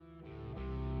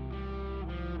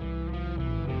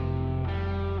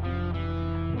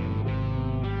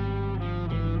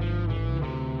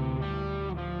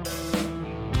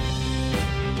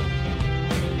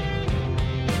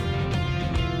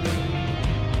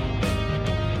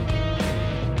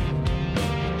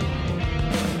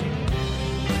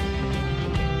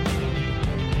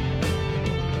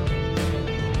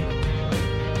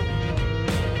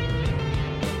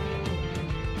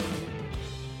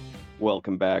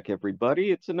Welcome back,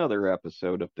 everybody. It's another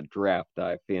episode of the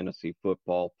DraftDive Fantasy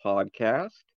Football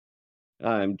Podcast.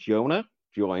 I'm Jonah,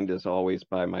 joined as always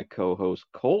by my co-host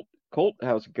Colt. Colt,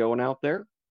 how's it going out there?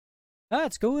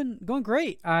 It's going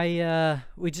great.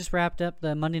 We just wrapped up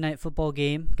the Monday Night Football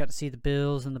game. Got to see the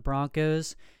Bills and the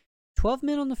Broncos. 12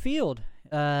 men on the field.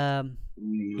 Mm,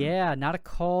 Yeah, not a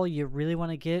call you really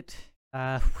want to get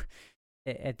uh,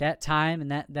 at that time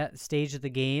and that stage of the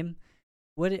game.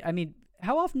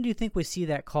 How often do you think we see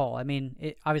that call? I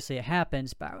mean, obviously it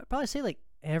happens, but I would probably say like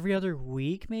every other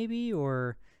week, maybe,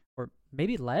 or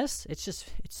maybe less. It's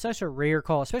such a rare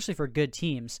call, especially for good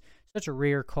teams. Such a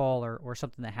rare call or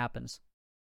something that happens.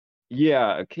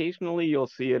 yeah, occasionally you'll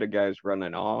see it, a guy's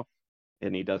running off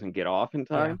and he doesn't get off in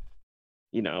Yeah. time.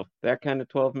 That kind of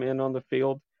 12 men on the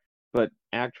field. But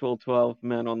actual 12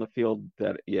 men on the field,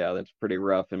 that's pretty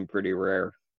rough and pretty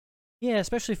rare. Yeah,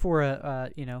 especially for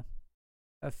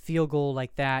a field goal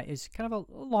like that is kind of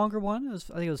a longer one. I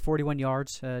think it was 41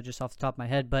 yards, just off the top of my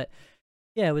head. But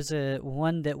yeah, it was a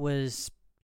one that was.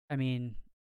 I mean,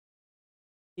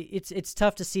 it's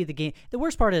tough to see the game. The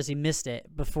worst part is he missed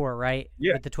it before, right?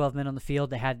 Yeah. With the 12 men on the field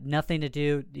that had nothing to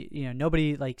do.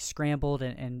 Nobody like scrambled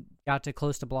and got too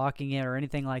close to blocking it or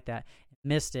anything like that.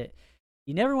 Missed it.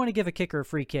 You never want to give a kicker a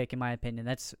free kick, in my opinion.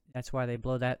 That's why they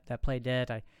blow that play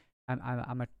dead.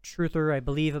 I'm a truther. I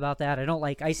believe about that. I don't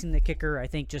like icing the kicker. I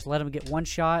think just let them get one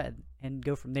shot and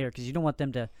go from there, because you don't want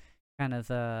them to kind of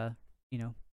you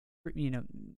know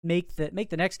make the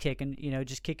next kick and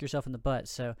just kick yourself in the butt.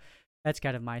 So that's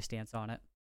kind of my stance on it.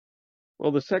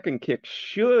 Well, the second kick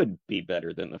should be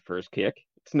better than the first kick.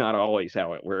 It's not always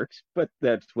how it works, but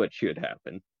that's what should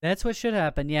happen. That's what should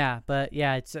happen, yeah. But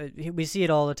yeah, it's we see it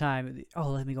all the time. Oh,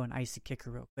 let me go and ice the kicker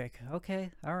real quick.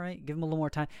 Okay, all right, give him a little more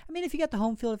time. I mean, if you got the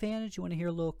home field advantage, you want to hear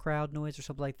a little crowd noise or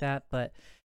something like that. But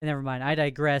never mind. I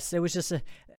digress. It was just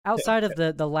outside of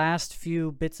the last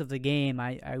few bits of the game,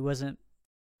 I wasn't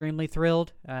extremely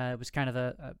thrilled. It was kind of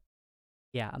a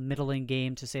middling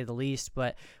game to say the least.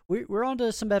 But we're on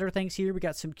to some better things here. We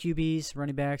got some QBs,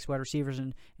 running backs, wide receivers,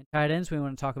 and tight ends we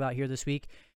want to talk about here this week.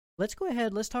 Let's go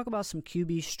ahead. Let's talk about some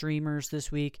QB streamers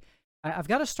this week. I've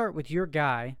got to start with your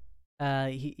guy.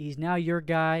 He's now your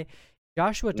guy,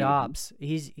 Joshua Hmm. Dobbs.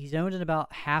 He's owned in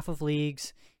about half of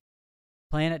leagues.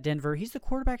 Playing at Denver, he's the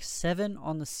quarterback 7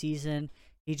 on the season.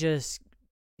 He just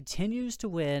continues to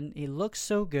win. He looks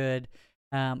so good.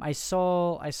 I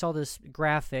saw this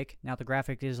graphic. Now the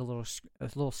graphic is a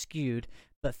little skewed,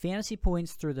 but fantasy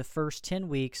points through the first 10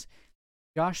 weeks.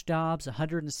 Josh Dobbs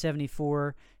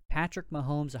 174, Patrick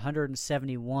Mahomes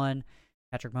 171.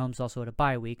 Patrick Mahomes also had a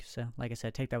bye week, so like I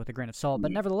said, take that with a grain of salt.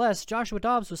 But nevertheless, Joshua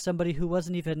Dobbs was somebody who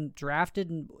wasn't even drafted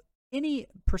in any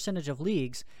percentage of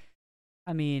leagues.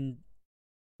 I mean,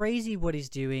 crazy what he's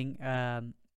doing.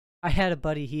 I had a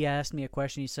buddy. He asked me a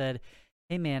question. He said,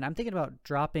 "Hey man, I'm thinking about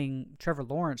dropping Trevor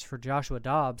Lawrence for Joshua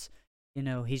Dobbs.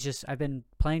 I've been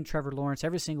playing Trevor Lawrence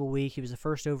every single week. He was the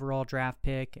first overall draft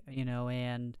pick,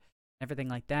 and everything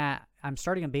like that. I'm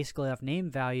starting him basically off name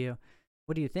value.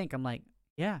 What do you think?" I'm like,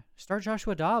 yeah, start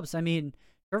Joshua Dobbs. I mean,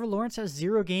 Trevor Lawrence has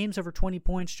 0 games over 20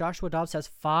 points. Joshua Dobbs has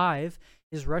 5.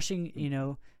 His rushing,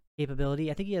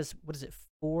 capability, I think he has, what is it,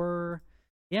 4?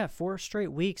 Yeah, 4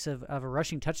 straight weeks of a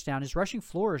rushing touchdown. His rushing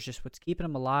floor is just what's keeping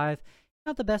him alive.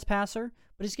 Not the best passer,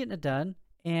 but he's getting it done.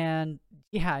 And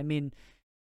yeah, I mean,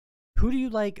 who do you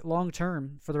like long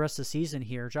term for the rest of the season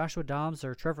here, Joshua Dobbs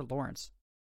or Trevor Lawrence?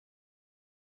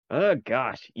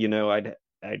 Gosh,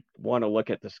 I'd want to look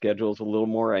at the schedules a little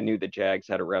more. I knew the Jags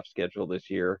had a rough schedule this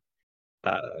year.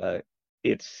 Uh,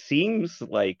 it seems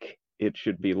like it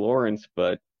should be Lawrence,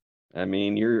 but I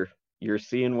mean, you're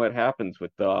seeing what happens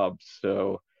with Dobbs.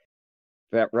 So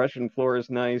that Russian floor is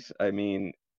nice. I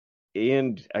mean,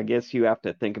 and I guess you have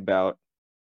to think about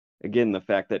again the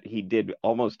fact that he did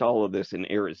almost all of this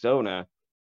in Arizona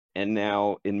and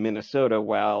now in Minnesota,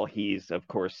 while he's of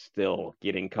course still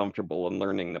getting comfortable and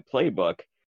learning the playbook,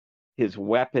 his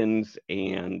weapons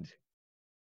and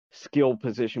skill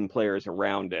position players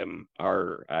around him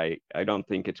are I don't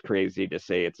think it's crazy to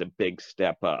say it's a big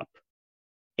step up.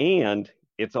 And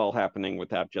it's all happening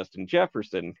without Justin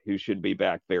Jefferson, who should be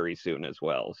back very soon as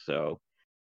well. So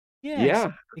Yeah,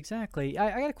 yeah. exactly.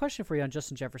 I got a question for you on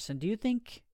Justin Jefferson. Do you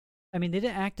think? I mean, they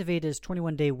didn't activate his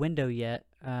 21-day window yet.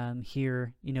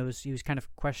 Here, he was kind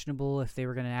of questionable if they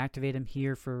were going to activate him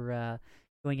here for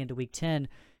going into Week 10.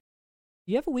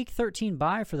 You have a Week 13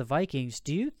 bye for the Vikings.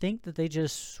 Do you think that they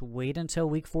just wait until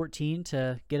Week 14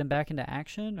 to get him back into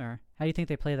action, or how do you think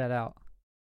they play that out?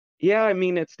 Yeah, I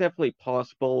mean it's definitely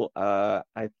possible.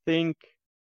 I think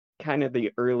kind of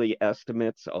the early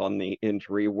estimates on the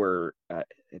injury were, I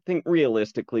think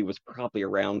realistically was probably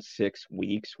around 6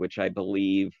 weeks, which I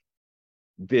believe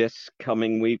this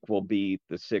coming week will be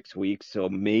the 6 weeks. So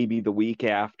maybe the week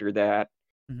after that.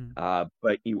 Mhm.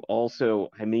 But you also,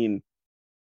 I mean,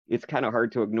 it's kind of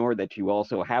hard to ignore that you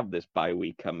also have this bye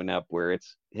week coming up where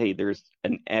it's, hey, there's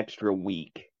an extra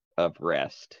week of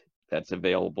rest that's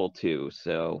available too.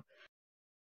 So,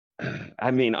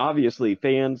 I mean, obviously,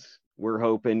 fans, we're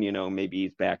hoping, maybe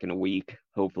he's back in a week.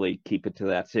 Hopefully, keep it to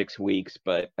that 6 weeks.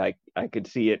 But I could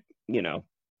see it,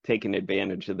 taking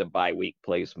advantage of the bye week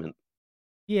placement.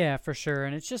 Yeah, for sure.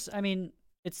 And it's just, I mean,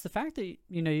 it's the fact that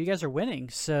you guys are winning.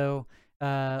 So,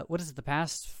 what is it? The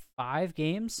past 5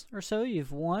 games or so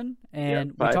you've won, Yeah,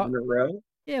 and we five in talked. a row.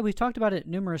 Yeah, we've talked about it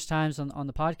numerous times on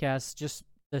the podcast. Just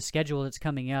the schedule that's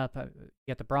coming up. You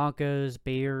got the Broncos,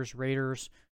 Bears, Raiders.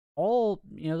 All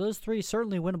those three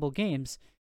certainly winnable games.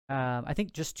 I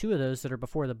think just 2 of those that are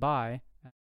before the bye.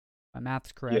 My math's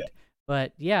Yeah, correct.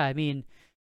 But yeah, I mean,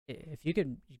 if you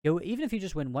could go, even if you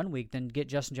just win one week, then get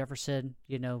Justin Jefferson.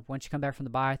 Once you come back from the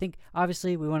bye, I think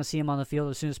obviously we want to see him on the field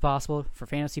as soon as possible for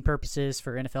fantasy purposes,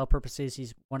 for NFL purposes.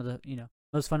 He's one of the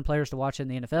most fun players to watch in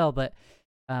the NFL. But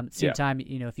at the same yeah, time,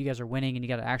 if you guys are winning and you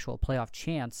got an actual playoff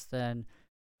chance, then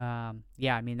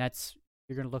yeah, I mean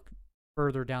you're going to look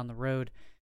further down the road.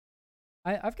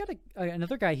 I've got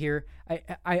another guy here.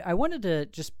 I wanted to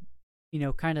just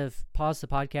kind of pause the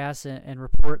podcast and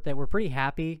report that we're pretty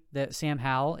happy that Sam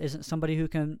Howell isn't somebody who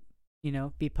can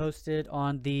be posted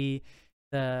on the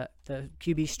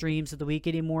QB streams of the week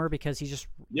anymore, because he's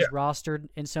yeah. rostered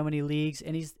in so many leagues,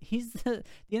 and he's the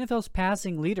NFL's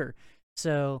passing leader.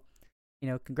 So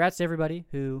congrats to everybody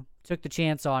who took the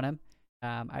chance on him.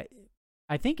 I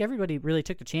think everybody really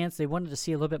took the chance. They wanted to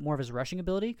see a little bit more of his rushing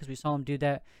ability because we saw him do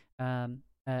that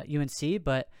at UNC.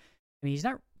 But I mean, he's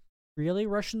not really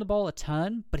rushing the ball a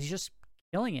ton, but he's just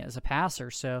killing it as a passer.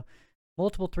 So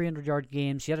multiple 300-yard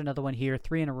games. Yet another one here,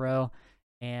 3 in a row.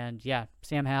 And yeah,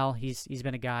 Sam Howell, he's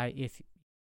been a guy. If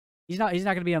he's not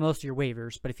going to be on most of your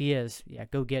waivers, but if he is, yeah,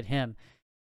 go get him.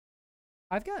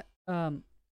 I've got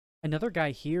another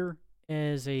guy here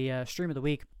as a stream of the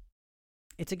week.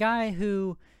 It's a guy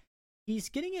who he's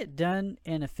getting it done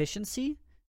in efficiency,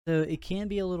 so it can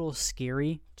be a little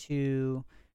scary to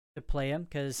play him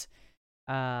because,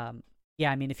 yeah,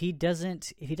 I mean if he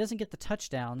doesn't get the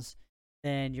touchdowns,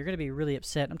 then you're going to be really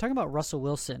upset. I'm talking about Russell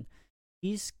Wilson.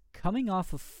 He's coming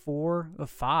off of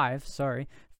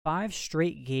 5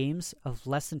 straight games of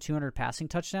less than 200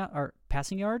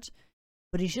 passing yards.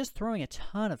 But he's just throwing a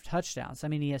ton of touchdowns. I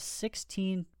mean, he has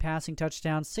 16 passing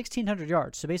touchdowns, 1,600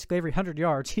 yards. So basically every 100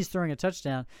 yards, he's throwing a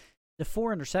touchdown. The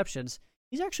 4 interceptions.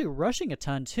 He's actually rushing a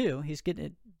ton, too. He's getting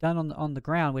it done on the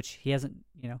ground, which he hasn't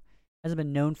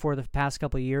been known for the past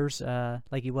couple of years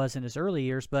like he was in his early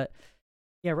years. But,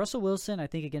 yeah, Russell Wilson, I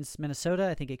think against Minnesota,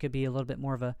 I think it could be a little bit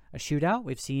more of a shootout.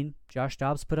 We've seen Josh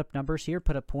Dobbs put up numbers here,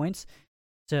 put up points.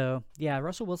 So, yeah,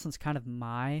 Russell Wilson's kind of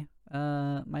my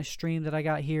stream that I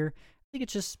got here. I think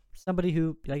it's just somebody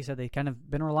who, like I said, they've kind of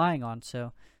been relying on.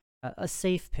 So a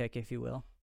safe pick, if you will.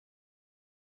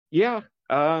 Yeah.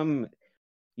 Well,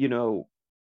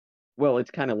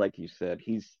 it's kind of like you said,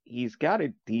 he's got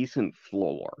a decent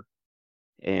floor.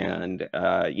 And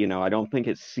I don't think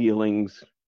his ceiling's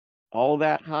all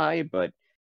that high, but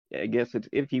I guess it's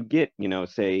if you get,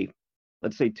 let's say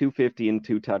 250 and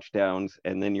 2 touchdowns,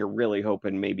 and then you're really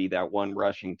hoping maybe that one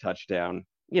rushing touchdown,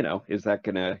 is that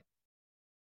gonna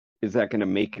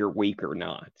make your week or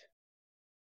not?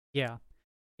 Yeah.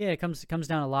 Yeah, it comes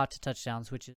down a lot to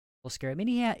touchdowns, which is a little scary. I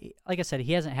mean, like I said,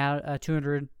 he hasn't had a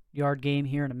 200-yard game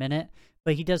here in a minute,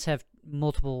 but he does have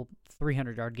multiple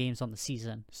 300-yard games on the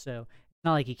season. So it's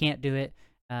not like he can't do it.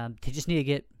 They just need to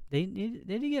get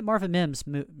Marvin Mims,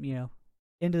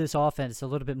 into this offense a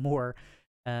little bit more,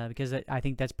 because I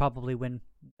think that's probably when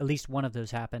at least one of those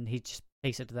happened. He just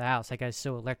takes it to the house. That guy's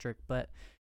so electric. But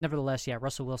nevertheless, yeah,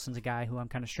 Russell Wilson's a guy who I'm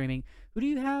kind of streaming. Who do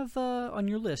you have on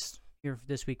your list here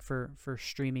this week for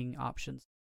streaming options?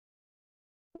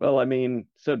 Well, I mean,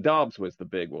 so Dobbs was the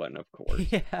big one, of course.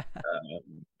 Yeah.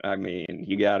 I mean,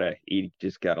 you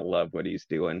just gotta love what he's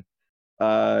doing.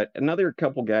 Another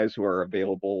couple guys who are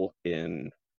available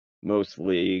in most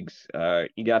leagues.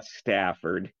 You got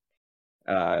Stafford,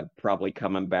 probably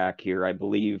coming back here. I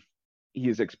believe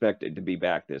he's expected to be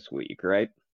back this week, right?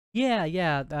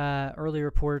 Yeah. Early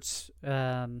reports.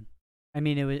 I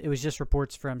mean, it was just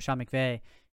reports from Sean McVay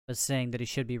was saying that he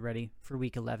should be ready for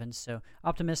Week 11. So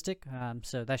optimistic.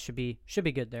 So that should be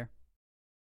good there.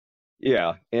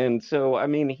 Yeah, and so I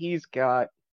mean, he's got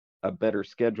a better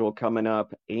schedule coming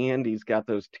up, and he's got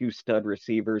those 2 stud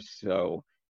receivers. So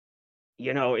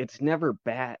it's never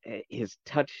bad. His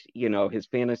touch, his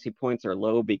fantasy points are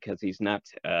low because he's not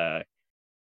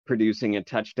producing a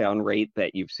touchdown rate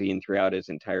that you've seen throughout his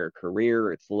entire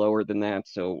career. It's lower than that.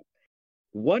 So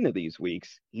one of these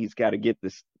weeks, he's got to get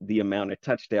the amount of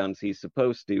touchdowns he's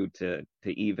supposed to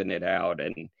even it out.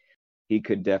 And he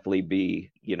could definitely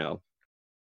be,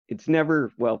 it's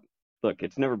never, well, look,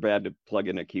 it's never bad to plug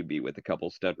in a QB with a couple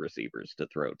stud receivers to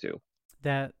throw to.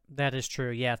 That is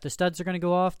true. Yeah, if the studs are going to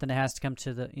go off, then it has to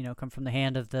come from the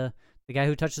hand of the guy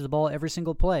who touches the ball every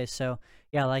single play. So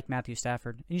yeah, I like Matthew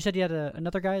Stafford. And you said you had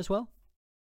another guy as well.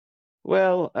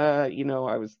 Well,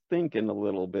 I was thinking a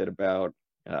little bit about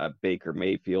Baker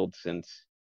Mayfield since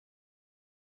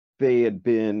they had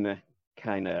been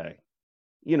kind of,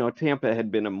 Tampa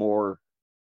had been a more,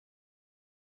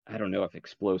 I don't know if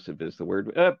explosive is the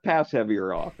word, pass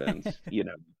heavier offense,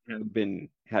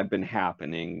 have been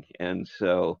happening. And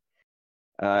so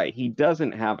he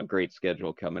doesn't have a great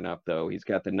schedule coming up, though. He's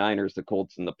got the Niners, the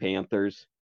Colts, and the Panthers.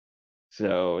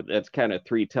 So that's kind of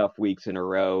 3 tough weeks in a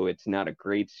row. It's not a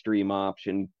great stream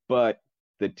option, but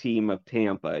the team of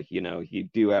Tampa, you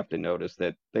do have to notice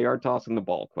that they are tossing the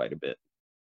ball quite a bit.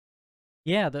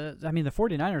 Yeah, the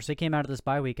 49ers, they came out of this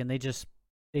bye week and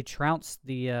they trounced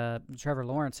the Trevor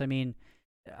Lawrence. I mean,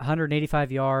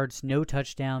 185 yards, no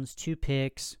touchdowns, 2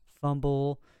 picks,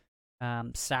 fumble,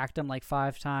 sacked him like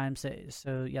 5 times.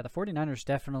 So yeah, the 49ers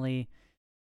definitely,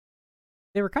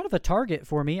 they were kind of a target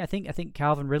for me. I think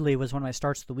Calvin Ridley was one of my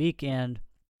starts of the week, and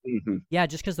yeah,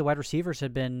 just because the wide receivers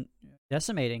had been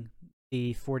decimating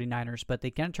the 49ers, but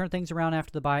they kind of turned things around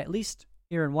after the bye, at least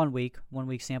here in 1 week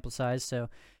sample size. So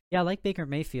yeah, I like Baker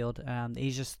Mayfield.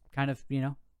 He's just kind of,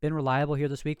 been reliable here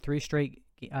this week, 3 straight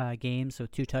games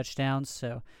with 2 touchdowns.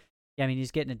 So yeah, I mean,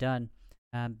 he's getting it done.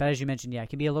 But as you mentioned, yeah, it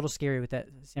can be a little scary with that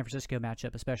San Francisco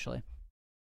matchup, especially.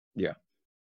 Yeah.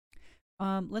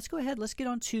 Let's go ahead. Let's get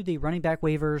on to the running back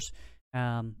waivers.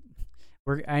 I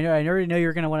already know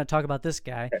you're going to want to talk about this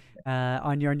guy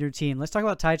on your team. Let's talk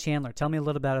about Ty Chandler. Tell me a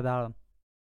little bit about him.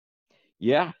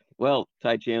 Yeah. Well,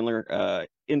 Ty Chandler,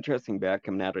 interesting back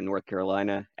coming out of North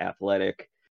Carolina, athletic.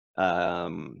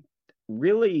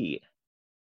 Really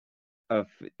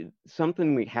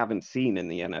something we haven't seen in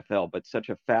the NFL, but such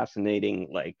a fascinating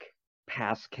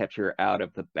pass catcher out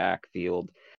of the backfield.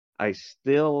 I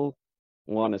still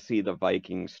want to see the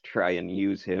Vikings try and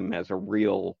use him as a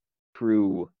real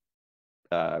true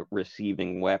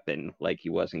receiving weapon like he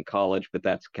was in college, but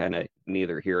that's kind of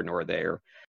neither here nor there.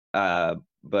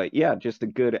 But yeah, just a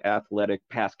good athletic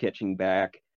pass catching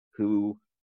back who,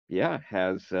 yeah,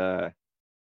 has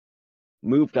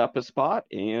moved up a spot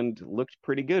and looked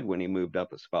pretty good when he moved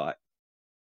up a spot.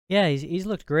 Yeah, he's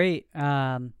looked great.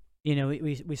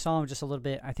 We saw him just a little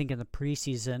bit, I think, in the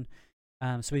preseason.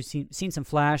 So we've seen some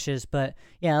flashes, but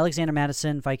yeah, Alexander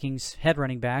Mattison, Vikings head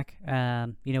running back.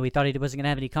 We thought he wasn't going to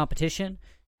have any competition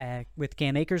with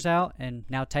Cam Akers out, and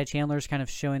now Ty Chandler's kind of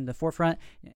showing the forefront.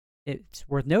 It's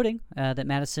worth noting that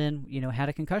Mattison, had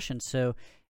a concussion, so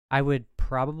I would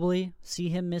probably see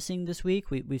him missing this week.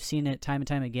 We've seen it time and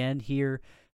time again here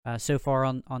so far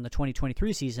on the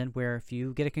 2023 season, where if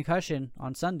you get a concussion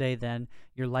on Sunday, then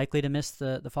you're likely to miss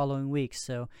the following week.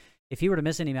 So if he were to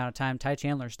miss any amount of time, Ty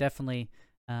Chandler's definitely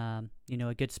a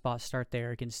good spot to start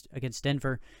there against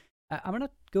Denver. I'm going to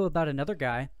go about another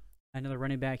guy, another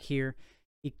running back here.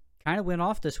 He kind of went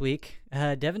off this week,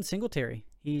 Devin Singletary.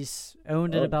 He's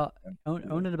owned in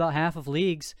about half of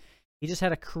leagues. He just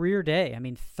had a career day. I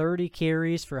mean, 30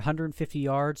 carries for 150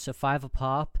 yards, so 5 a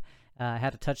pop.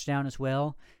 Had a touchdown as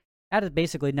well. Added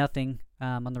basically nothing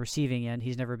on the receiving end.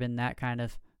 He's never been that kind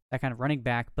of running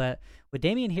back. But with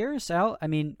Damian Pierce,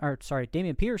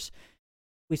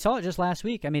 we saw it just last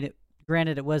week. I mean,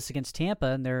 granted it was against Tampa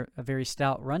and they're a very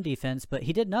stout run defense, but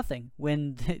he did nothing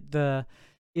when the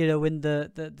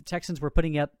Texans were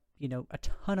putting up a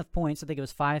ton of points. I think it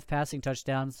was 5 passing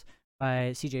touchdowns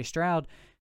by C.J. Stroud.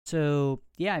 So,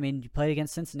 yeah, I mean, you played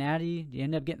against Cincinnati. You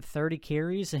end up getting 30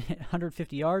 carries and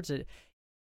 150 yards.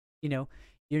 You're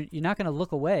not going to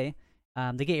look away.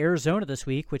 They get Arizona this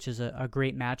week, which is a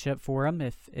great matchup for them.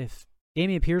 If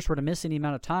Damian Pierce were to miss any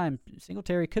amount of time,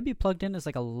 Singletary could be plugged in as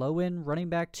like a low-end running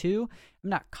back too. I'm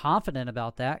not confident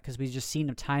about that because we've just seen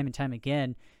him time and time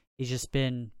again. He's just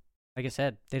been, like I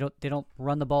said, they don't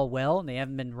run the ball well, and they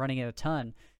haven't been running it a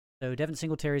ton. So Devin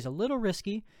Singletary is a little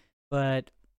risky,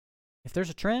 but if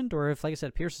there's a trend, or if, like I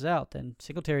said, Pierce is out, then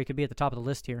Singletary could be at the top of the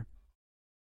list here.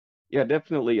 Yeah,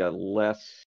 definitely a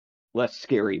less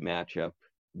scary matchup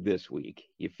this week.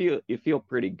 You feel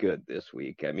pretty good this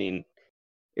week. I mean,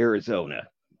 Arizona,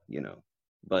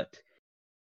 but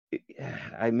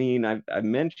I mean, I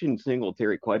mentioned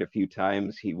Singletary quite a few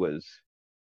times. He was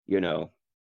you know,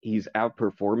 he's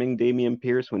outperforming Dameon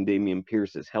Pierce when Dameon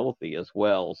Pierce is healthy as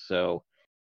well. So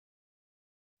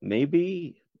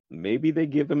maybe they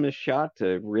give him a shot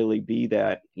to really be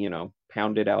that,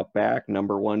 pounded out back,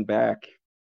 number one back.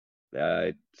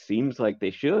 It seems like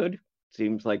they should.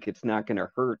 Seems like it's not going to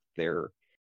hurt their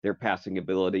passing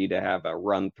ability to have a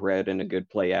run threat and a good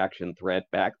play action threat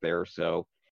back there. So,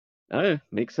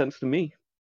 makes sense to me.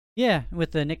 Yeah,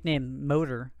 with the nickname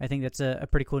Motor, I think that's a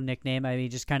pretty cool nickname. I mean,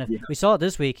 just kind of Yeah. we saw it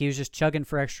this week. He was just chugging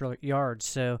for extra yards.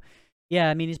 So, yeah,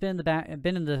 I mean, he's been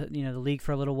in the the league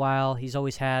for a little while. He's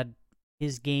always had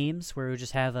his games where he would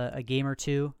just have a game or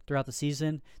two throughout the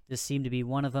season. This seemed to be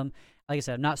one of them. Like I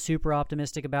said, I'm not super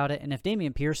optimistic about it. And if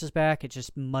Dameon Pierce is back, it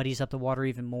just muddies up the water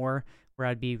even more. Where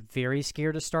I'd be very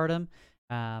scared to start him.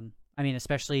 I mean,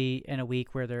 especially in a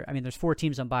week where there's 4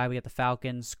 teams on bye. We got the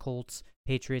Falcons, Colts,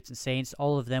 Patriots, and Saints,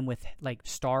 all of them with like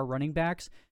star running backs.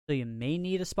 So you may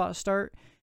need a spot start,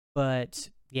 but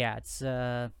yeah,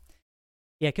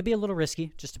 it could be a little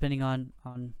risky just depending on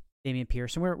Dameon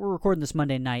Pierce. And we're recording this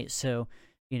Monday night, so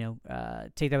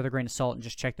take that with a grain of salt and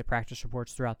just check the practice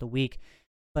reports throughout the week.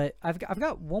 But I've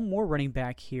got one more running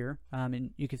back here,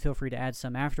 and you can feel free to add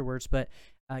some afterwards. But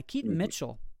Keaton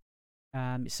Mitchell.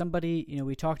 Somebody,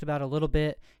 we talked about a little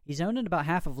bit. He's owned in about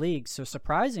half of leagues, so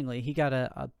surprisingly, he got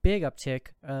a big uptick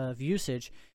of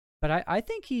usage. But I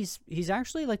think he's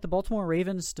actually like the Baltimore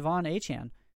Ravens' Devon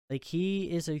Achane. Like,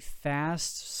 he is a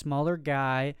fast, smaller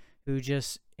guy who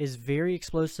just is very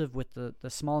explosive with the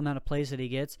small amount of plays that he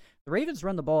gets. The Ravens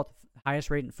run the ball at the highest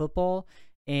rate in football,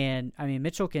 and I mean,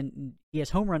 Mitchell he has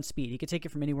home run speed. He can take it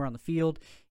from anywhere on the field.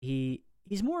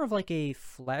 He's more of like a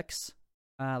flex,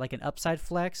 like an upside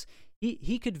flex.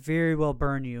 He could very well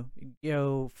burn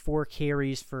you, 4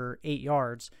 carries for 8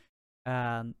 yards.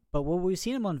 But what we've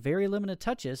seen him on very limited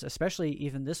touches, especially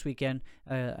even this weekend,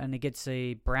 and against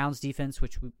a Browns defense,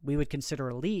 which we would consider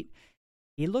elite,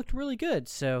 he looked really good.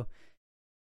 So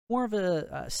more of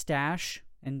a stash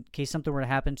in case something were to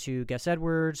happen to Gus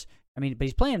Edwards. I mean, but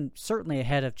he's playing certainly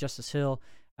ahead of Justice Hill.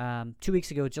 2 weeks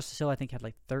ago, Justice Hill, I think, had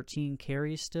like 13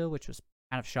 carries still, which was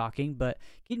kind of shocking. But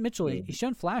Keaton Mitchell, he's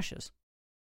shown flashes.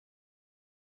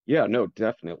 Yeah, no,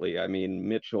 definitely. I mean,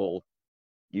 Mitchell,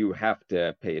 you have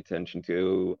to pay attention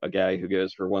to a guy who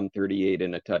goes for 138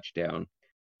 and a touchdown.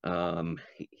 Um,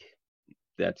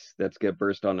 that's get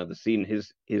burst onto the scene.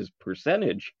 His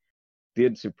percentage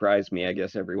did surprise me. I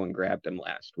guess everyone grabbed him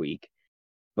last week,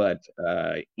 but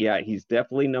yeah, he's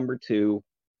definitely number 2.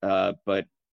 But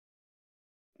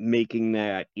making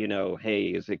that, hey,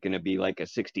 is it going to be like a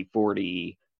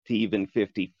 60-40 to even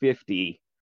 50-50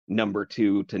 number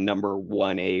 2 to number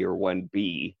 1A or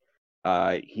 1B?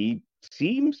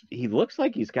 He looks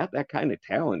like he's got that kind of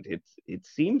talent. It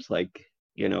seems like,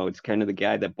 it's kind of the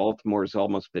guy that Baltimore's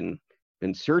almost been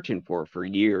searching for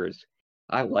years.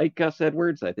 I like Gus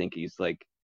Edwards. I think he's like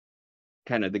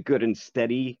kind of the good and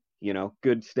steady,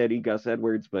 good steady Gus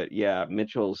Edwards. But yeah,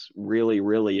 Mitchell's really,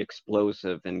 really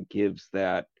explosive and gives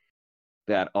that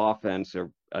offense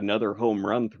another home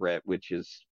run threat, which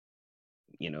is,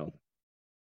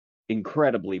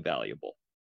 incredibly valuable.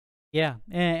 Yeah,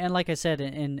 and like I said,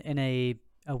 in a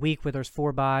week where there's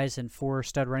 4 buys and 4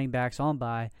 stud running backs on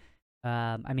bye,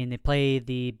 I mean, they play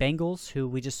the Bengals, who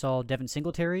we just saw Devin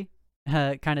Singletary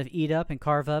kind of eat up and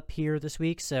carve up here this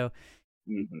week. So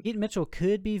Keaton Mitchell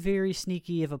could be very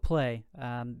sneaky of a play.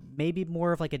 Maybe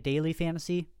more of like a daily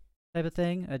fantasy type of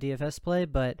thing, a DFS play,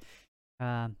 but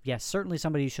yeah, certainly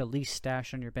somebody you should at least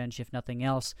stash on your bench if nothing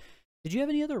else. Did you have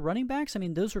any other running backs? I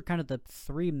mean, those were kind of the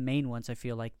 3 main ones I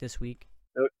feel like this week.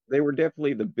 They were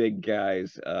definitely the big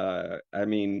guys. I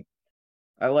mean,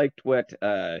 I liked what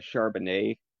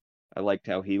Charbonnet. I liked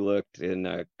how he looked in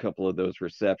a couple of those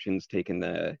receptions, taking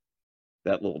that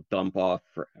little dump off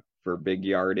for big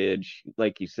yardage.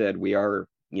 Like you said, we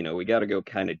got to go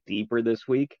kind of deeper this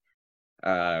week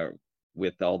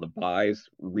with all the buys.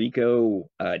 Rico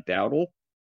Dowdle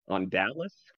on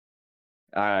Dallas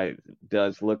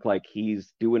does look like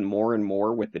he's doing more and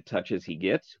more with the touches he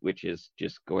gets, which is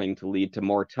just going to lead to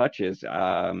more touches.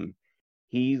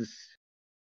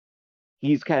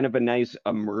 He's kind of a nice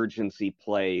emergency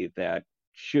play that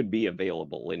should be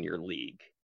available in your league.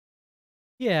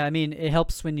 Yeah, I mean, it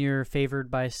helps when you're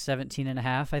favored by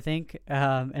 17.5, I think,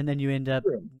 and then you end up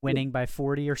winning by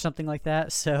 40 or something like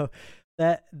that. So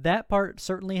that part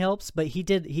certainly helps. But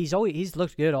he's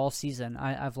looked good all season.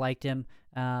 I've liked him.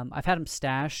 I've had him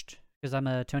stashed because I'm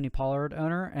a Tony Pollard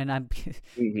owner, and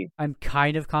I'm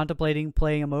kind of contemplating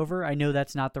playing him over. I know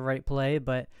that's not the right play,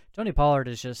 but Tony Pollard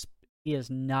he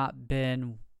has not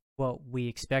been what we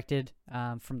expected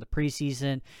from the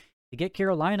preseason. To get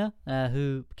Carolina,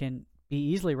 who can he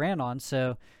easily ran on.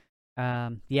 So,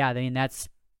 yeah, I mean, that's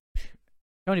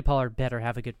Tony Pollard better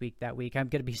have a good week that week. I'm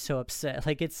gonna be so upset.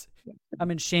 Like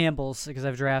I'm in shambles because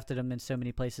I've drafted him in so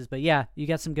many places. But yeah, you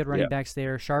got some good running Yeah. backs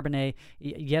there. Charbonnet,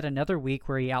 yet another week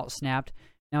where he outsnapped.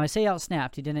 Now I say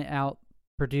outsnapped. He didn't out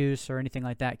produce or anything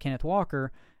like that. Kenneth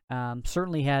Walker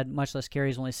certainly had much less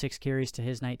carries, only 6 carries to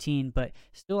his 19, but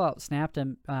still outsnapped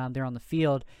him there on the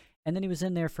field. And then he was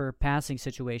in there for passing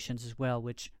situations as well,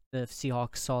 which the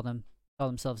Seahawks saw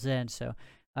themselves in. So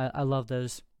I love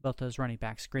both those running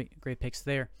backs. Great picks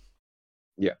there.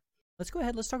 Yeah. Let's go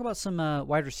ahead. Let's talk about some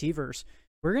wide receivers.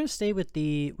 We're going to stay with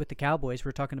the Cowboys.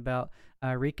 We're talking about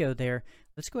Rico there.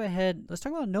 Let's go ahead. Let's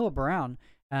talk about Noah Brown,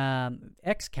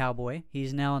 ex-Cowboy.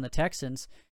 He's now on the Texans.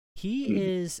 He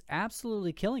is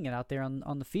absolutely killing it out there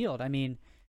on the field. I mean,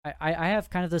 I have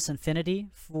kind of this affinity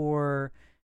for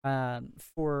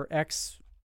ex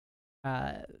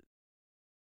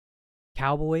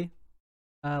Cowboy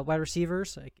wide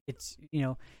receivers. Like it's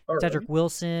Cedric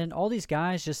Wilson, all these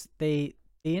guys just they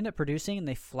end up producing and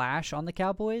they flash on the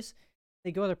Cowboys.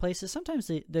 They go other places. Sometimes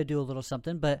they do a little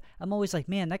something, but I'm always like,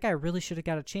 man, that guy really should have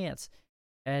got a chance.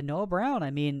 And Noah Brown, I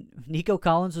mean, Nico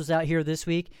Collins was out here this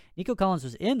week. Nico Collins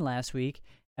was in last week,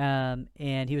 and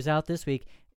he was out this week.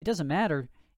 It doesn't matter.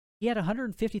 He had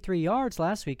 153 yards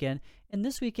last weekend, and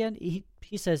this weekend he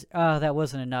says, "Oh, that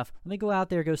wasn't enough. Let me go out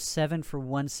there, go 7 for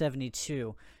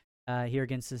 172 here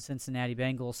against the Cincinnati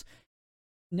Bengals."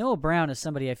 Noah Brown is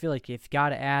somebody I feel like you've got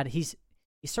to add. He's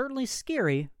certainly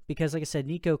scary because, like I said,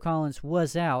 Nico Collins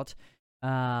was out,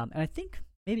 and I think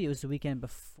maybe it was the weekend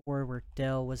before where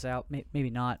Dell was out. Maybe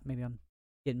not. Maybe I'm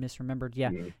getting misremembered.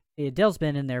 Yeah, Dell's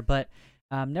been in there, but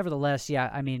nevertheless, yeah.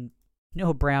 I mean,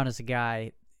 Noah Brown is a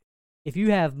guy. If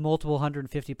you have multiple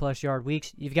 150-plus yard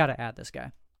weeks, you've got to add this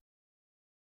guy.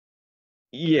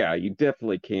 Yeah, you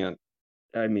definitely can't,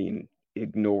 I mean,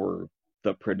 ignore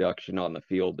the production on the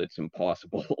field. It's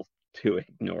impossible to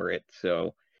ignore it.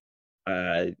 So,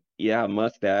 yeah,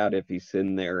 must add if he's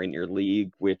in there in your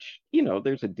league, which,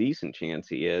 there's a decent chance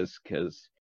he is because,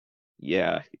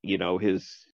 yeah,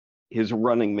 his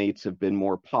running mates have been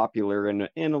more popular and a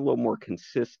little more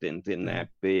consistent in that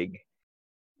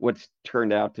what's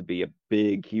turned out to be a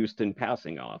big Houston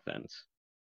passing offense.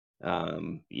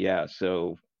 Yeah,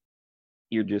 so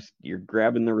you're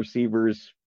grabbing the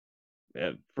receivers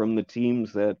from the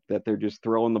teams that they're just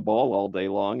throwing the ball all day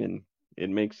long, and it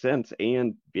makes sense.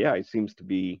 And yeah, he seems to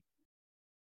be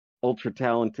ultra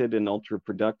talented and ultra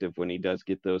productive when he does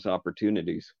get those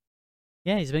opportunities.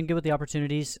 Yeah, he's been good with the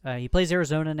opportunities. He plays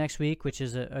Arizona next week, which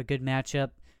is a good matchup.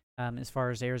 As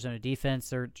far as Arizona defense,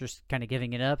 they're just kind of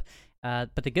giving it up.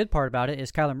 But the good part about it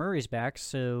is Kyler Murray's back,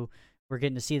 so we're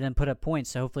getting to see them put up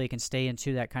points. So hopefully it can stay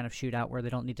into that kind of shootout where they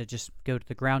don't need to just go to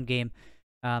the ground game.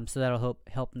 So that'll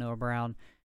help Noah Brown,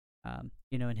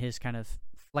 in his kind of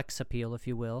flex appeal, if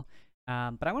you will.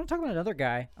 But I want to talk about another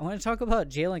guy. I want to talk about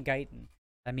Jalen Guyton.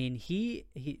 I mean,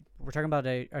 we're talking about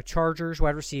a Chargers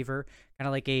wide receiver, kind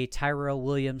of like a Tyrell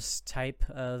Williams type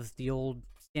of the old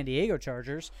San Diego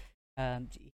Chargers.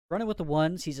 Running with the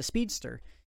ones, he's a speedster.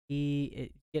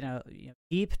 He,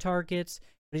 deep targets,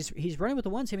 but he's running with the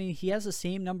ones. I mean, he has the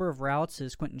same number of routes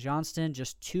as Quentin Johnston,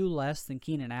 just 2 less than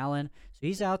Keenan Allen. So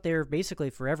he's out there basically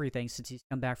for everything since he's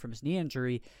come back from his knee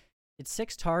injury. It's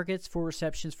 6 targets, 4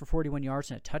 receptions for 41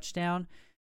 yards and a touchdown.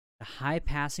 A high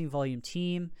passing volume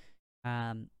team.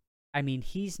 I mean,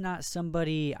 he's not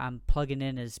somebody I'm plugging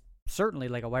in as certainly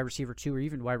like a wide receiver 2 or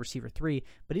even wide receiver 3,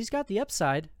 but he's got the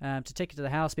upside to take it to the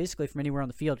house basically from anywhere on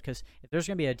the field, because if there's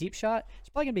going to be a deep shot, it's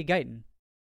probably going to be Guyton.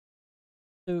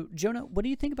 So, Jonah, what do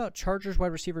you think about Chargers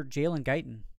wide receiver Jalen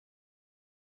Guyton?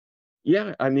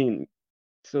 Yeah, I mean,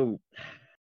 so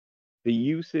the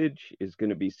usage is going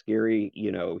to be scary.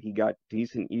 He got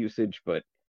decent usage, but,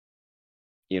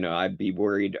 I'd be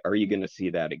worried, are you going to see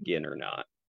that again or not?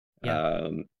 Yeah.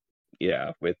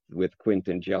 Yeah, with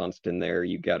Quentin Johnston there,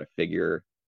 you got to figure.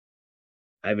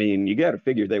 I mean, you got to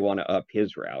figure they want to up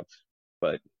his routes,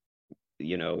 but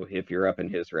if you're up in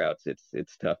his routes,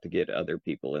 it's tough to get other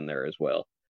people in there as well.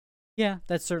 Yeah,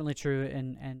 that's certainly true.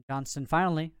 And Johnston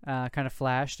finally kind of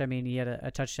flashed. I mean, he had a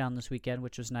touchdown this weekend,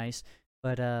 which was nice.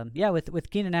 But yeah,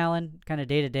 with Keenan Allen kind of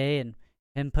day to day and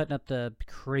him putting up the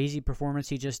crazy performance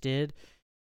he just did,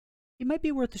 he might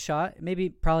be worth a shot. Maybe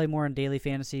probably more in daily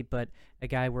fantasy, but a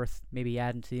guy worth maybe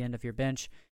adding to the end of your bench.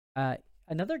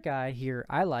 Another guy here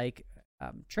I like,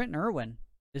 Trenton Irwin.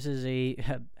 This is the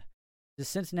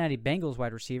Cincinnati Bengals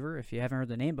wide receiver, if you haven't heard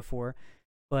the name before.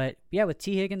 But yeah, with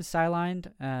T. Higgins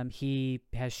sidelined, he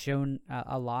has shown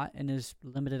a lot in his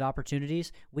limited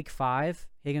opportunities. Week 5,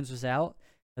 Higgins was out.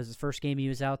 That was his first game he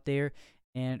was out there.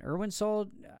 And Irwin saw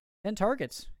 10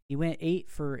 targets. He went 8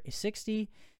 for 60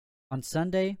 on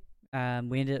Sunday.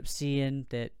 We ended up seeing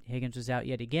that Higgins was out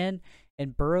yet again,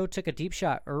 and Burrow took a deep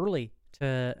shot early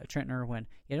to Trenton Irwin.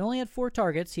 He only had 4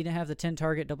 targets. He didn't have the 10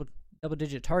 target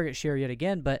double-digit target share yet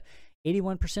again, but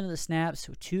 81% of the snaps,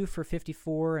 2 for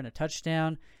 54 and a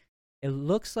touchdown. It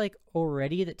looks like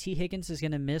already that T. Higgins is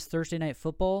going to miss Thursday Night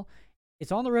Football.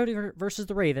 It's on the road versus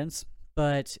the Ravens,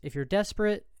 but if you're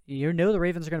desperate, you know the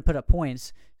Ravens are going to put up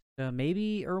points. So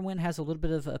maybe Irwin has a little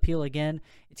bit of appeal again.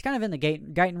 It's kind of in the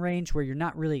Guyton range where you're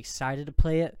not really excited to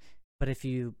play it, but if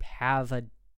you have a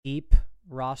deep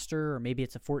roster or maybe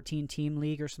it's a 14-team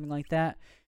league or something like that,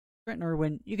 Trenton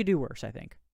Irwin, you could do worse, I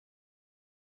think.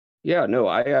 Yeah, no,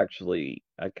 I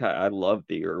love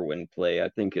the Irwin play. I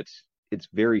think it's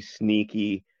very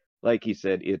sneaky. Like you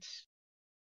said, it's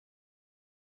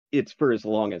for as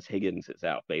long as Higgins is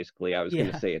out, basically. I was gonna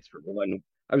Yeah. say it's for one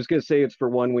I was gonna say it's for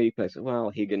 1 week. I said, well,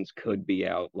 Higgins could be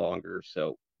out longer,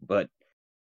 so but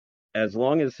as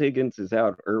long as Higgins is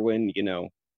out, Irwin,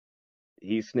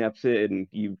 he snaps it and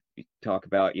you talk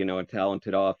about, a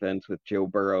talented offense with Joe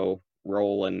Burrow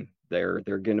rolling. They're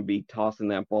gonna be tossing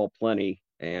that ball plenty.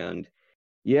 And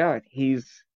yeah,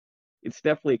 it's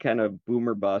definitely kind of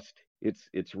boomer bust.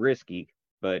 It's risky,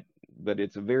 but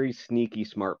it's a very sneaky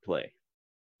smart play.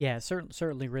 Yeah,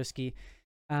 certainly risky.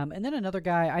 And then another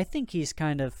guy, I think he's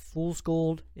kind of fool's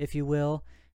gold, if you will.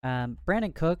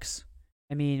 Brandon Cooks.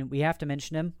 I mean, we have to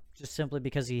mention him just simply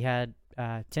because he had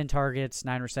 10 targets,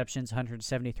 9 receptions,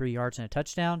 173 yards, and a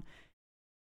touchdown.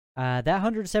 That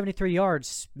 173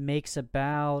 yards makes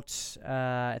about,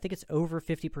 I think it's over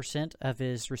 50% of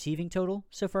his receiving total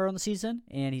so far on the season,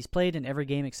 and he's played in every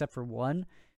game except for one.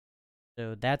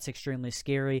 So that's extremely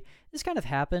scary. This kind of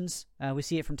happens. We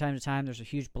see it from time to time. There's a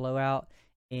huge blowout.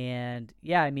 And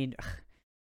yeah, I mean,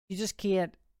 you just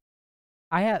can't.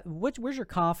 Where's your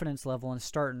confidence level in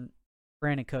starting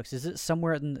Brandon Cooks? Is it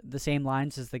somewhere in the same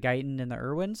lines as the Guyton and the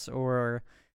Irwins, or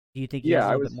do you think he has Yeah,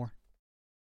 a I little bit was more?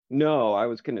 no, I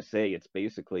was gonna say it's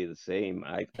basically the same.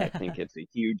 I think it's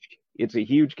a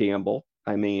huge gamble.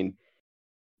 I mean,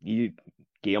 you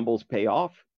gambles pay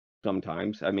off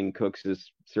sometimes. I mean, Cooks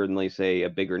is certainly say a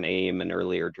bigger name, an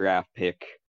earlier draft pick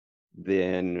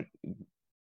than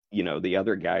the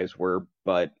other guys were,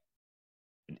 but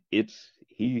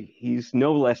he's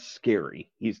no less scary.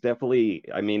 He's definitely,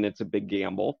 I mean, it's a big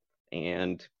gamble,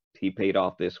 and he paid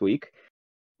off this week.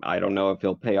 I don't know if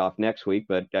he'll pay off next week,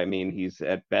 but I mean, he's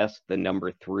at best the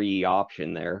number 3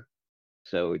 option there.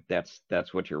 So that's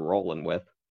what you're rolling with.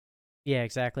 Yeah,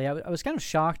 exactly. I was kind of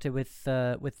shocked with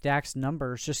Dak's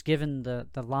numbers, just given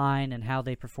the line and how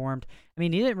they performed. I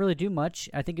mean, he didn't really do much.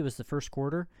 I think it was the first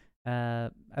quarter. I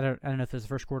don't know if it was the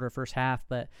first quarter or first half,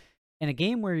 but in a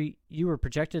game where you were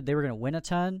projected they were going to win a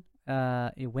ton,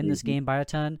 you win this Mhm. game by a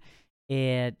ton,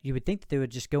 and you would think that they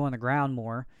would just go on the ground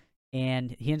more.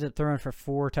 And he ended up throwing for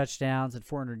 4 touchdowns and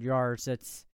 400 yards.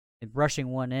 That's rushing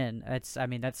one in. I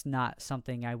mean, that's not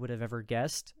something I would have ever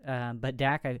guessed. But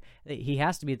Dak, he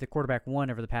has to be the quarterback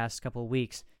 1 over the past couple of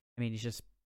weeks. I mean, he's just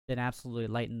been absolutely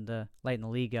lighting the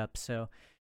league up. So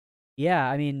yeah,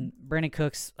 I mean, Brandon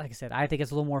Cooks, like I said, I think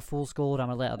it's a little more fool's gold. I'm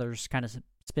gonna let others kind of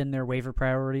spin their waiver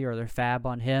priority or their fab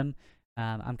on him.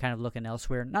 I'm kind of looking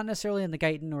elsewhere, not necessarily in the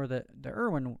Guyton or the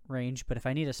Irwin range, but if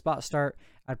I need a spot start,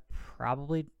 I'd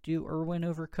probably do Irwin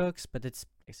over Cooks. But it's,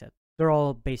 like I said, they're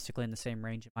all basically in the same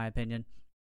range, in my opinion.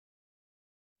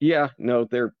 Yeah, no,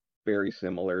 they're very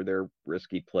similar. They're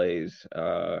risky plays.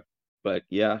 But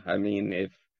yeah, I mean,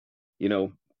 if you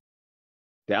know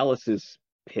Dallas is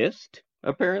pissed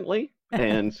apparently,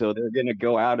 and so they're gonna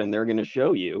go out and they're gonna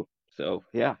show you. So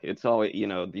yeah, it's all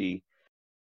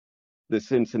the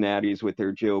Cincinnati's with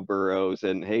their Joe Burrows,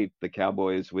 and hey, the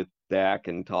Cowboys with Dak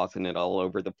and tossing it all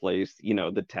over the place.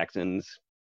 The Texans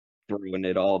throwing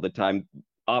it all the time.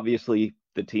 Obviously,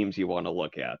 the teams you want to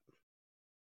look at.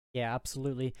 Yeah,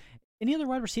 absolutely. Any other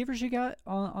wide receivers you got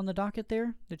on the docket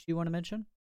there that you want to mention?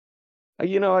 I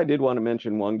did want to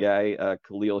mention one guy,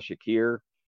 Khalil Shakir.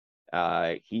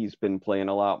 He's been playing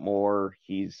a lot more.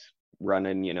 He's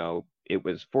running, it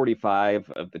was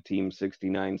 45 of the team's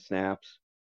 69 snaps.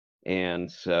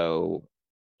 And so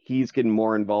he's getting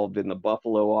more involved in the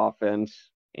Buffalo offense.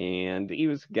 And he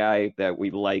was a guy that we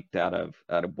liked out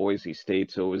of Boise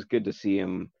State. So it was good to see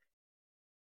him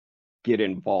get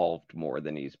involved more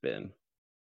than he's been.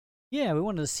 Yeah, we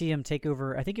wanted to see him take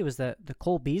over. I think it was the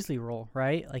Cole Beasley role,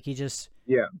 right? Like he just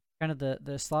Yeah. kind of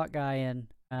the slot guy, and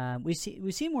we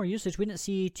see more usage. We didn't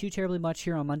see too terribly much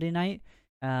here on Monday night,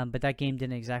 but that game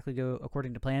didn't exactly go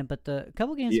according to plan. But the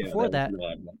couple games Yeah, before that was that,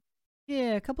 an odd one.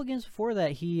 yeah, a couple games before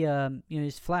that,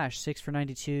 he's flashed 6 for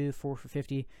 92, 4 for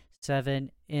 50,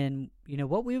 7 in,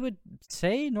 what we would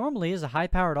say normally is a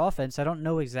high-powered offense. I don't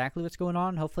know exactly what's going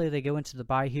on. Hopefully they go into the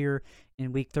bye here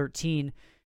in week 13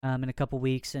 in a couple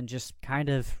weeks and just kind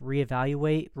of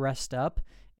reevaluate, rest up,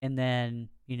 and then,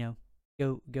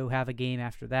 go have a game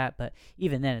after that. But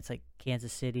even then, it's like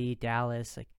Kansas City,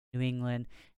 Dallas, like New England.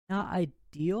 Not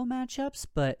ideal matchups,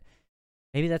 but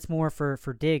maybe that's more for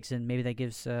Diggs, and maybe that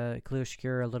gives Khalil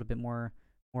Shakir a little bit more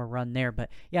run there. But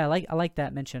yeah, I like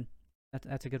that mention.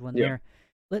 That's a good one there.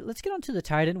 Let's get on to the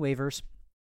tight end waivers.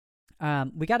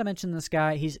 We got to mention this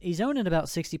guy. He's owned in about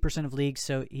 60% of leagues,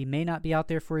 so he may not be out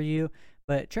there for you.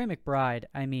 But Trey McBride,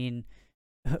 I mean,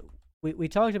 we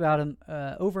talked about him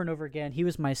over and over again. He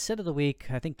was my sit of the week,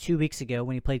 I think 2 weeks ago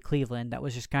when he played Cleveland. That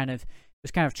was just kind of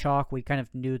chalk. We kind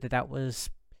of knew that was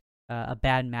a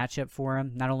bad matchup for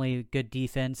him. Not only good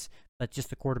defense, but just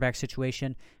the quarterback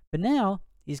situation. But now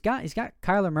he's got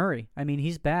Kyler Murray. I mean,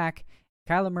 he's back.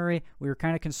 Kyler Murray, we were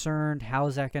kind of concerned, how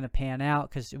is that going to pan out?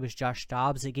 Because it was Josh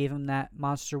Dobbs that gave him that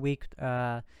monster week,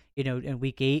 in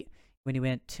week 8 when he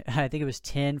went, I think it was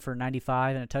 10 for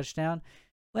 95 and a touchdown.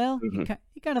 Well,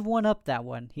 he kind of won up that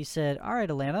one. He said, all right,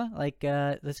 Atlanta,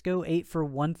 let's go 8 for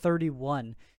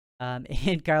 131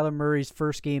 in Kyler Murray's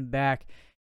first game back.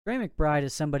 Trey McBride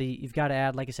is somebody you've got to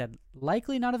add, like I said,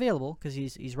 likely not available because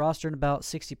he's rostered in about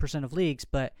 60% of leagues.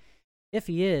 But if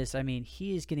he is, I mean,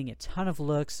 he is getting a ton of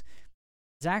looks.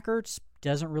 Zach Ertz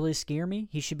doesn't really scare me.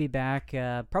 He should be back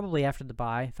probably after the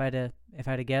bye, if I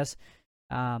had to guess.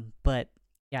 But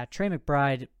yeah, Trey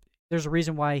McBride, there's a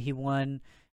reason why he won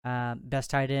best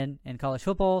tight end in college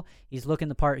football. He's looking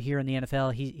the part here in the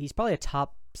NFL. He's probably a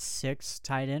top 6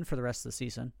 tight end for the rest of the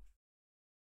season.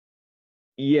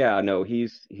 Yeah, no,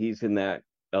 he's in that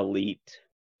elite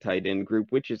tight end group,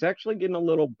 which is actually getting a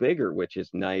little bigger, which is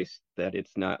nice that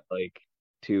it's not like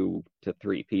 2 to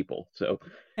 3 people. So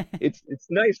it's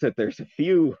nice that there's a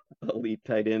few elite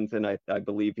tight ends, and I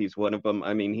believe he's one of them.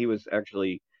 I mean, he was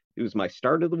my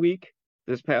start of the week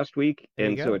this past week,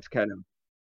 and so it's kind of,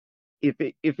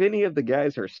 if any of the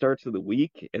guys are starts of the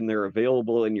week and they're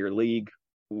available in your league,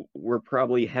 we're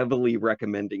probably heavily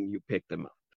recommending you pick them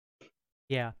up.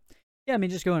 Yeah. I mean,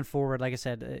 just going forward, like I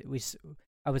said,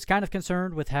 I was kind of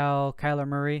concerned with how Kyler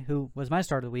Murray, who was my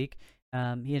start of the week, he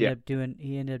ended up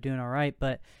doing all right,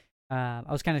 but I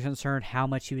was kind of concerned how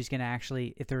much he was going to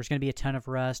actually, if there was going to be a ton of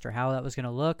rust or how that was going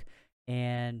to look.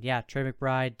 And yeah, Trey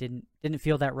McBride didn't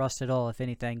feel that rust at all, if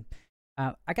anything.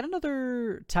 I got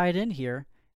another tight end here.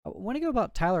 I want to go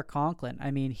about Tyler Conklin.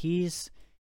 I mean, he's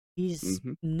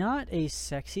not a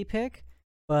sexy pick,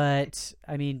 but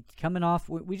I mean, coming off,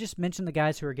 we just mentioned the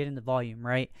guys who are getting the volume,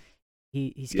 right?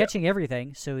 He's catching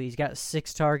everything, so he's got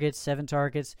 6 targets, 7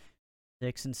 targets,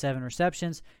 6 and 7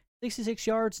 receptions, 66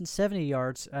 yards and 70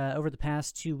 yards over the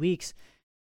past 2 weeks.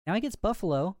 Now he gets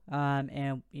Buffalo,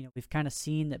 and we've kind of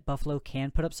seen that Buffalo can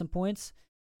put up some points.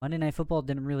 Monday Night Football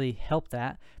didn't really help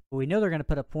that, but we know they're going to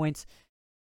put up points.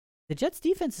 The Jets'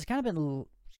 defense has kind of been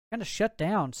shut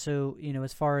down, so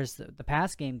as far as the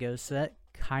pass game goes, so that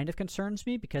kind of concerns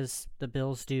me because the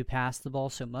Bills do pass the ball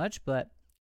so much. But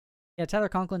yeah, Tyler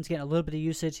Conklin's getting a little bit of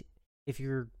usage. If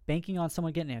you're banking on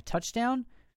someone getting a touchdown,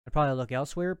 I'd probably look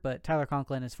elsewhere. But Tyler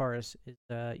Conklin, as far as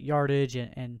yardage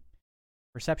and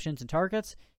receptions and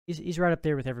targets, he's right up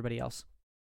there with everybody else.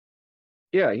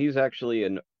 Yeah, he's actually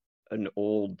an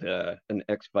an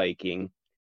ex-Viking,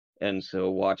 and so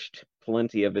watched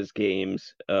plenty of his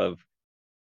games of,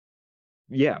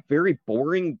 very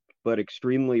boring but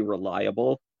extremely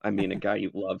reliable. I mean, a guy you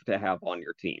love to have on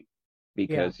your team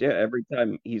because every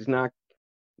time he's not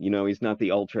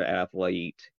the ultra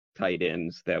athlete tight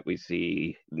ends that we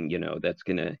see, that's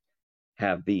going to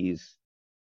have these,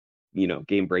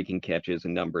 game-breaking catches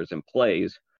and numbers and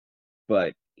plays,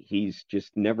 but he's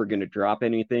just never going to drop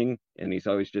anything, and he's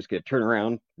always just going to turn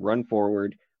around, run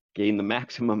forward, gain the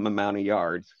maximum amount of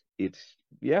yards.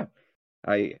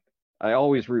 I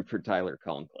always root for Tyler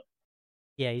Conklin.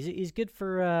 Yeah, he's good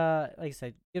for like I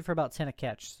said, good for about 10 a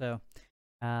catch. So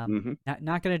not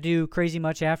going to do crazy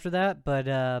much after that, but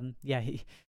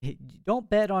he don't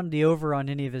bet on the over on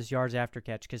any of his yards after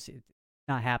catch because it's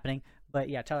not happening. But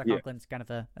yeah, Tyler Conklin's kind of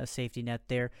a safety net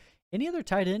there. Any other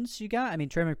tight ends you got? I mean,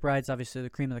 Trey McBride's obviously the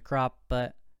cream of the crop,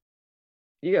 but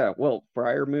yeah, well,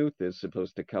 Freiermuth is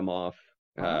supposed to come off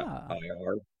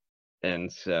IR,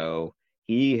 and so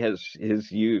he has his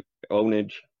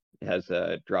ownage has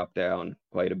dropped down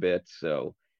quite a bit.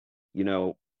 So,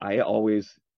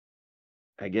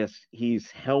 I guess he's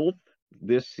health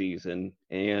this season,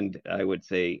 and I would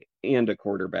say, and a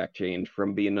quarterback change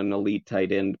from being an elite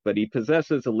tight end, but he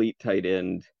possesses elite tight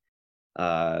end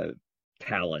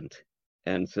talent.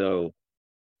 And so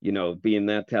being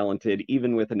that talented,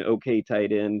 even with an okay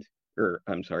tight end, or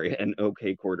I'm sorry, an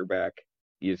okay quarterback,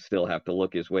 you still have to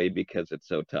look his way because it's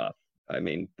so tough. I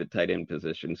mean, the tight end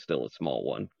position's still a small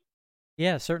one.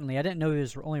 Yeah, certainly. I didn't know he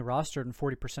was only rostered in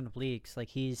 40% of leagues. Like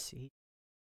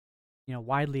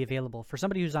widely available for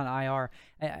somebody who's on IR.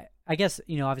 I guess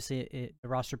obviously the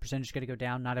roster percentage is going to go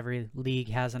down. Not every league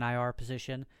has an IR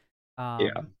position,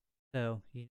 Yeah, so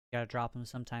you got to drop him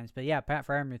sometimes. But yeah, Pat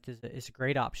Freiermuth is a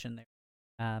great option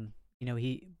there.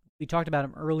 We talked about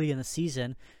him early in the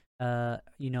season.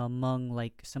 Among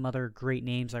like some other great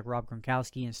names like Rob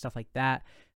Gronkowski and stuff like that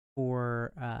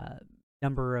for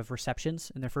number of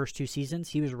receptions in their first 2 seasons.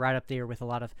 He was right up there with a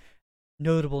lot of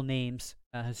notable names,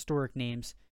 historic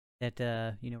names that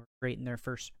were great in their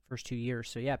first 2 years.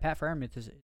 So yeah, Pat Freiermuth is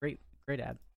a great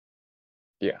ad.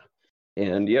 yeah.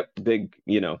 And yep, big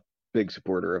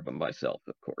supporter of him myself,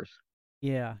 of course.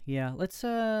 Yeah. Let's go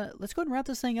ahead and wrap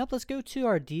this thing up. Let's go to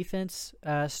our defense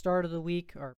start of the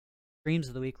week, or streams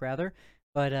of the week rather.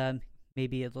 But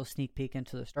maybe a little sneak peek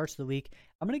into the starts of the week.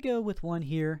 I'm gonna go with one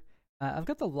here. I've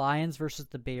got the Lions versus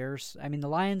the Bears. I mean, the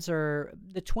Lions are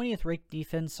the 20th ranked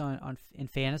defense in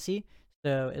fantasy.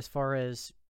 So as far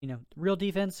as real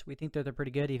defense, we think they're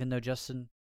pretty good. Even though Justin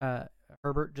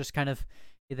Herbert just kind of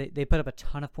they put up a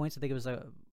ton of points. I think it was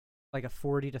like a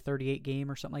 40-38 game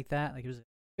or something like that. Like it was a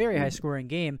very high scoring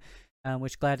game,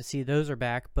 which glad to see those are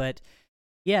back. But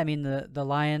yeah, I mean the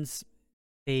Lions,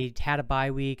 they had a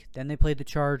bye week, then they played the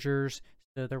Chargers,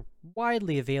 so they're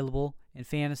widely available in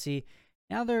fantasy.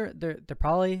 Now they're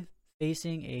probably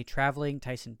facing a traveling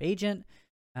Tyson Bagent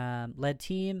led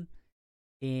team,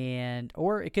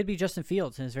 or it could be Justin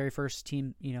Fields in his very first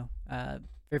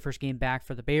very first game back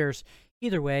for the Bears.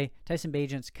 Either way, Tyson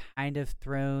Bagent's kind of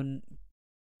thrown,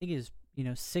 I think he's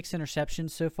 6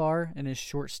 interceptions so far in his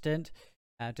short stint,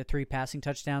 to 3 passing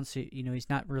touchdowns. So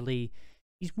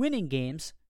he's winning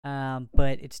games,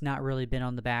 but it's not really been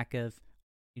on the back of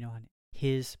on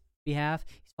his behalf.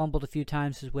 He's fumbled a few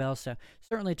times as well, so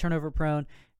certainly turnover prone.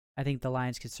 I think the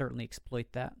Lions could certainly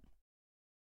exploit that.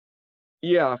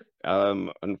 Yeah,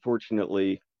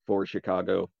 unfortunately for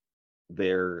Chicago,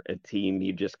 they're a team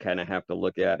you just kind of have to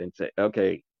look at and say,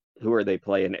 okay, who are they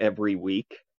playing every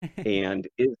week? And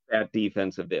is that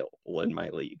defense available in my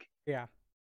league? Yeah.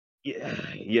 Yeah,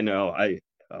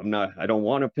 I don't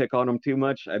want to pick on them too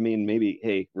much. I mean, maybe,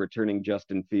 hey, returning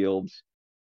Justin Fields,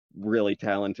 really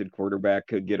talented quarterback,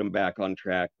 could get him back on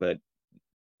track, but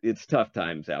it's tough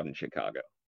times out in Chicago.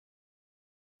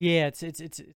 Yeah, it's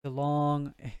a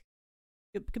long.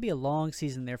 It could be a long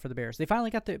season there for the Bears. They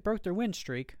finally broke their win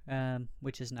streak,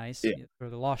 which is nice, Yeah. or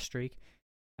the loss streak,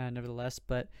 nevertheless.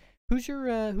 But who's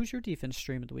your defense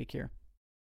stream of the week here?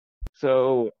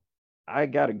 So I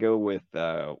got to go with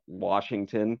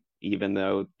Washington, even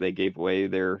though they gave away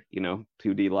their,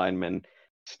 2D linemen.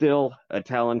 Still a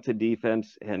talented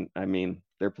defense. And I mean,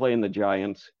 they're playing the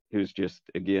Giants, who's just,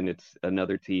 again, it's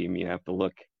another team. You have to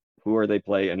look, who are they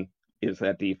playing? Is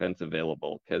that defense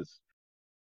available? Because,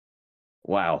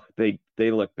 wow, they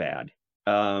look bad.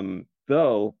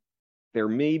 Though there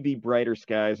may be brighter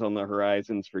skies on the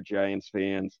horizons for Giants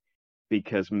fans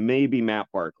because maybe Matt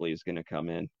Barkley is going to come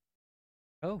in.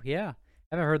 Oh yeah,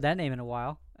 I haven't heard that name in a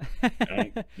while.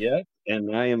 Yeah,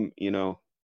 and I am,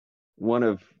 one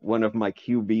of my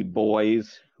QB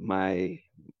boys, my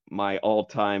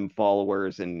all-time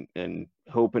followers, and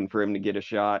hoping for him to get a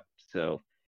shot. So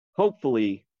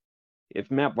hopefully, if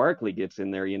Matt Barkley gets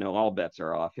in there, all bets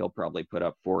are off. He'll probably put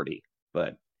up 40.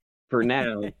 But for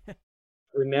now,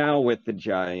 with the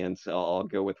Giants, I'll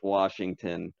go with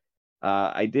Washington.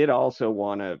 I did also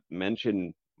want to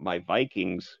mention my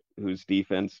Vikings, whose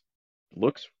defense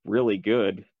looks really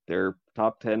good. They're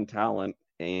top 10 talent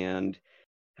and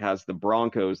has the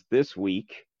Broncos this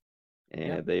week. Yep.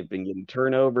 And they've been getting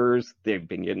turnovers. They've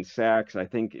been getting sacks. I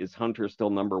think is Hunter still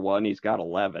number one? He's got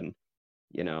 11.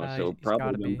 So He's got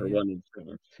probably to be. number Yeah. one in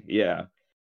sacks. Yeah,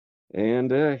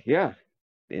 and yeah,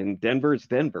 and Denver's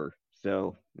Denver.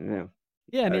 So yeah,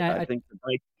 Yeah. I mean, I think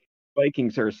the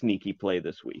Vikings are a sneaky play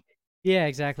this week. yeah,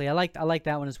 exactly. I like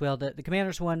that one as well. The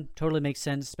Commanders one totally makes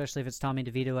sense, especially if it's Tommy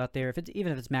DeVito out there.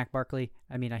 Even if it's Mac Barkley.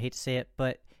 I mean, I hate to say it,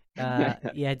 but yeah,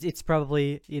 it's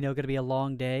probably going to be a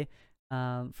long day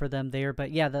for them there.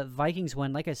 But yeah, the Vikings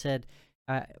one, like I said,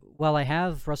 while I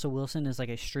have Russell Wilson as like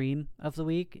a stream of the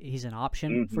week, he's an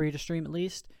option Hmm. for you to stream at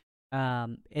least.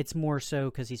 It's more so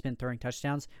because he's been throwing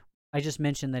touchdowns. I just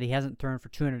mentioned that he hasn't thrown for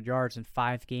 200 yards in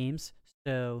 5 games.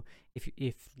 So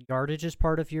if yardage is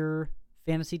part of your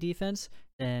fantasy defense,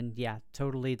 then yeah,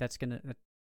 totally.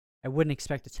 I wouldn't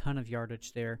expect a ton of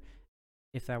yardage there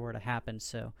if that were to happen.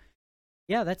 So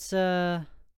yeah, that's some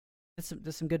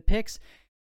good picks.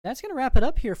 that's going to wrap it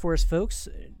up here for us, folks.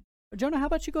 Jonah, how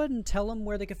about you go ahead and tell them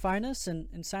where they can find us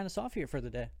and sign us off here for the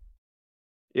day?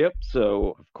 Yep.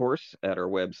 So, of course, at our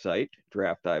website,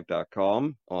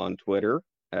 draftdive.com, on Twitter,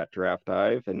 at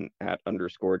DraftDive and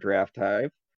 @_DraftDive.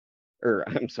 Or,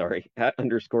 I'm sorry,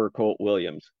 @_Colt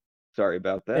Williams. Sorry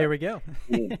about There that. we go.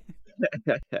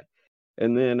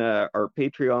 And then our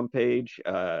Patreon page,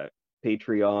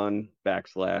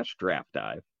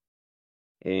 Patreon.com/DraftDive.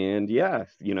 And yeah,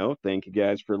 thank you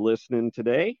guys for listening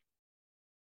today.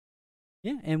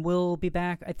 Yeah, and we'll be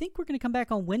back. I think we're going to come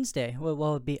back on Wednesday.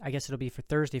 Well, I guess it'll be for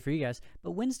Thursday for you guys.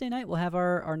 But Wednesday night, we'll have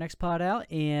our next pod out,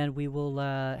 and we will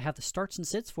have the starts and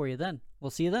sits for you then. We'll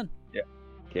see you then. Yeah,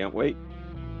 can't wait.